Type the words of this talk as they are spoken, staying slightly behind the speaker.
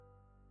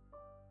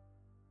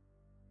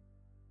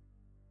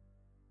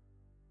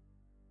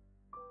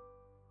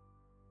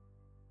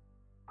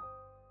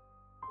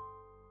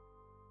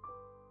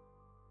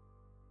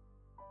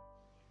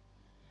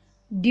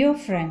Dear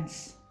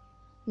friends,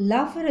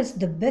 laughter is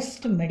the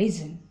best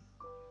medicine.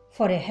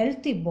 For a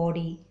healthy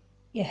body,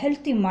 a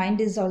healthy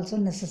mind is also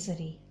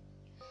necessary.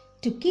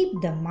 To keep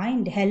the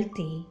mind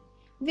healthy,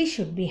 we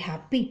should be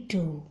happy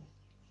too.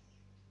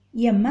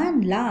 A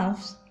man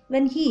laughs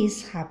when he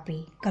is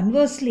happy.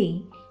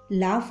 Conversely,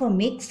 laughter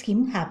makes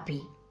him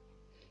happy.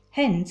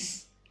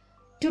 Hence,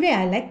 today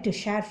I like to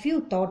share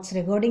few thoughts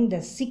regarding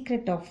the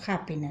secret of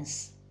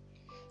happiness.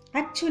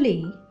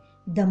 Actually,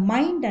 the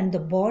mind and the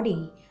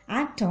body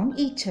act on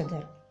each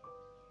other.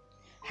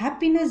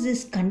 Happiness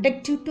is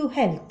conducive to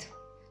health.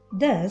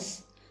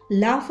 Thus,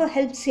 laughter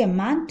helps a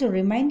man to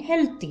remain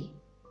healthy.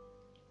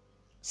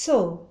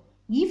 So,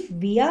 if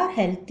we are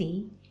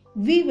healthy,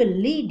 we will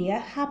lead a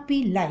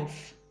happy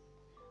life.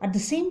 At the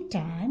same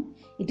time,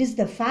 it is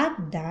the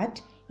fact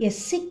that a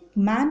sick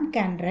man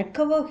can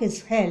recover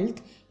his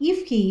health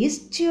if he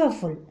is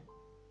cheerful.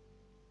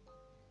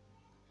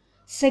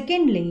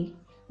 Secondly,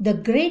 the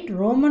great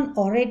Roman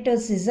orator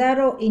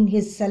Cicero, in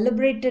his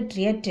celebrated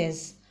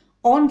treatise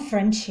on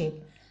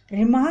friendship,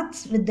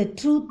 remarks with the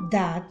truth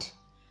that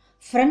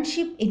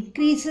friendship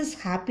increases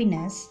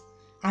happiness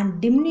and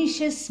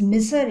diminishes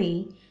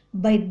misery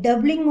by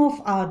doubling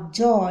of our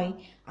joy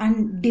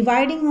and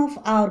dividing of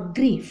our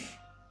grief.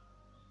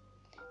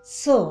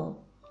 So,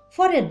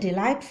 for a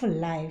delightful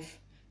life,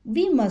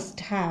 we must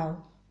have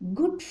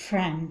good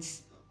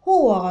friends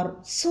who are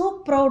so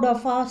proud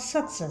of our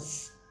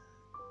success.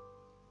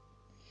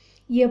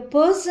 A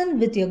person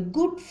with a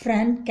good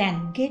friend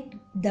can get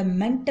the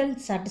mental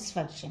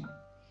satisfaction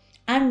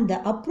and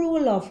the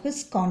approval of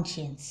his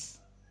conscience.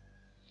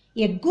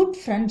 A good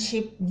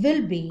friendship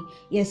will be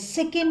a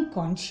second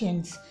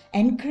conscience,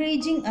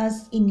 encouraging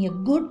us in a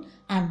good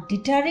and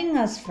deterring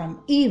us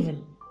from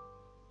evil.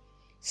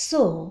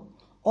 So,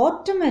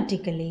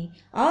 automatically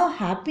our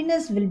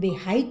happiness will be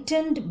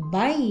heightened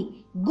by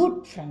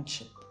good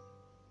friendship.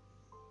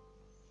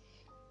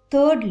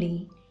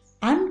 Thirdly,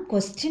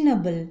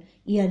 unquestionable,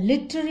 a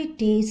literary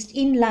taste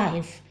in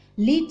life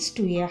leads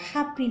to a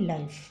happy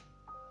life.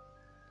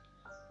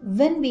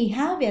 When we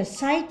have a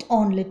sight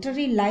on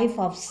literary life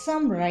of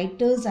some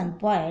writers and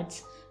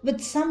poets with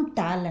some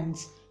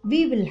talents,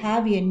 we will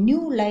have a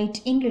new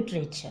light in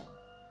literature.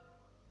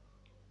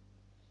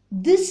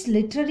 This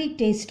literary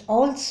taste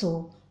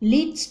also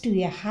leads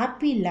to a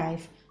happy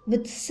life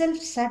with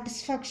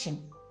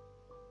self-satisfaction.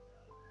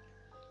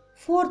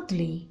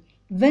 Fourthly,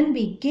 when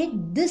we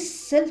get this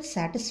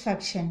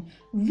self-satisfaction,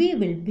 we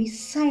will be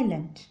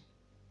silent.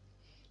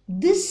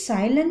 This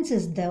silence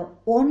is the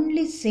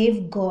only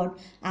safeguard,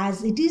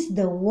 as it is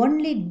the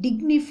only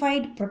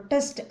dignified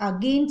protest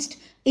against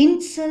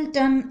insult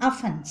and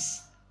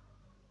offense.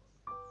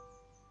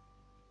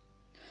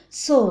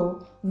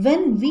 So,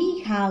 when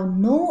we have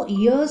no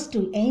ears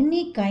to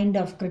any kind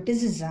of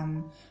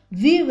criticism,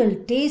 we will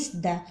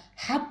taste the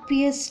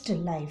happiest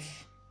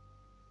life.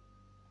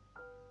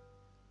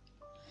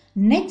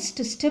 Next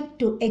step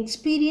to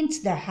experience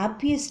the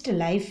happiest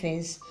life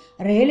is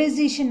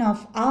realization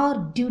of our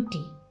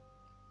duty.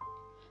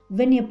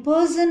 When a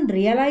person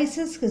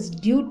realizes his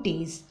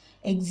duties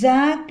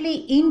exactly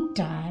in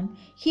time,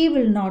 he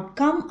will not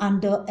come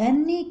under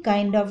any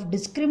kind of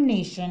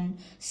discrimination,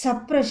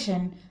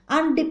 suppression,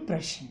 and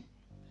depression.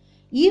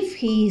 If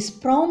he is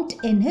prompt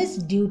in his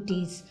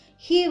duties,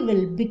 he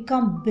will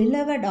become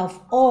beloved of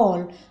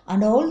all,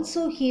 and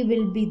also he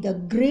will be the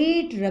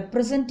great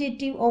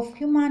representative of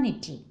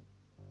humanity.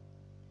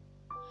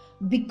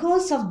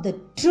 Because of the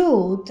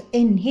truth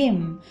in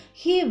him,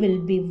 he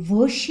will be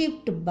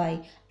worshipped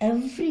by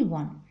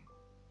everyone.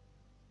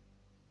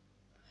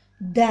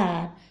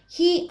 There,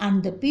 he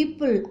and the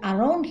people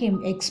around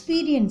him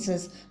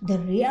experiences the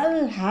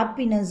real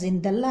happiness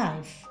in the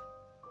life.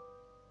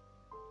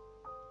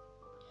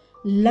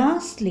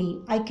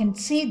 Lastly, I can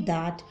say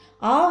that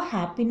our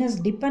happiness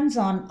depends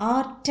on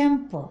our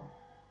temper.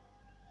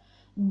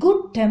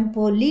 Good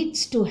temper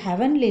leads to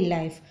heavenly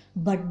life,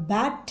 but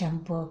bad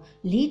temper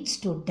leads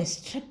to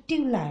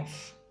destructive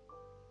life.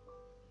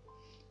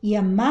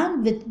 A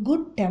man with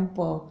good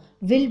temper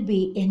will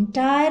be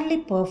entirely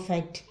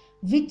perfect,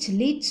 which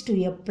leads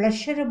to a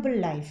pleasurable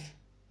life.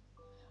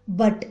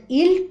 But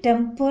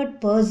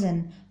ill-tempered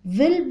person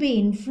will be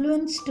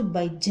influenced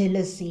by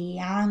jealousy,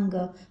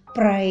 anger,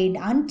 pride,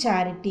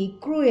 uncharity,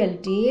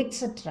 cruelty,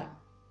 etc.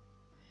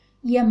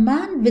 A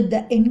man with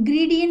the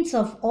ingredients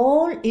of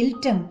all ill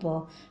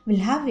temper will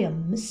have a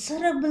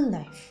miserable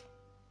life.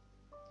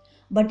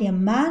 But a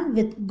man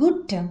with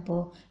good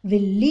temper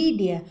will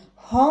lead a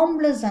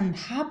harmless and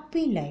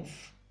happy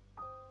life.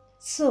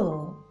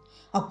 So,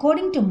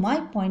 according to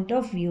my point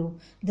of view,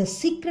 the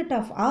secret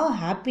of our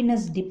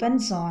happiness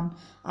depends on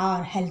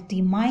our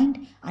healthy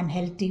mind and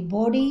healthy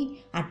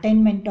body,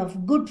 attainment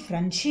of good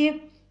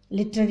friendship,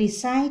 literary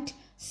sight,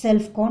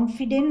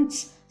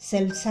 self-confidence,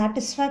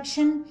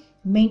 self-satisfaction,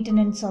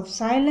 maintenance of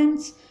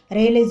silence,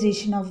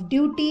 realization of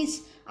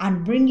duties,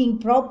 and bringing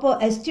proper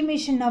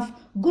estimation of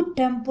good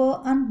temper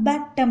and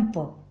bad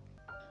temper.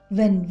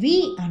 When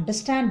we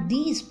understand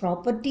these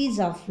properties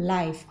of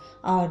life,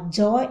 our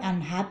joy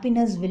and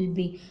happiness will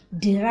be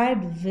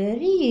derived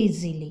very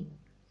easily.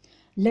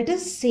 Let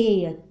us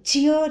say a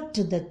cheer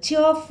to the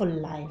cheerful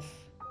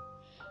life.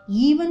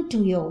 Even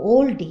to your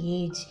old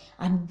age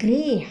and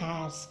grey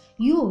hairs,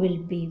 you will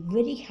be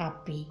very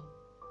happy.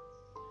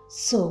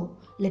 So,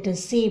 let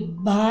us say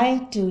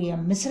bye to a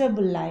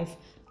miserable life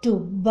to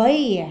buy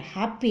a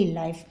happy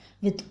life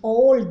with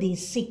all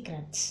these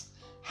secrets.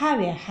 Have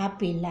a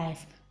happy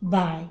life.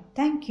 Bye.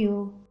 Thank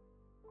you.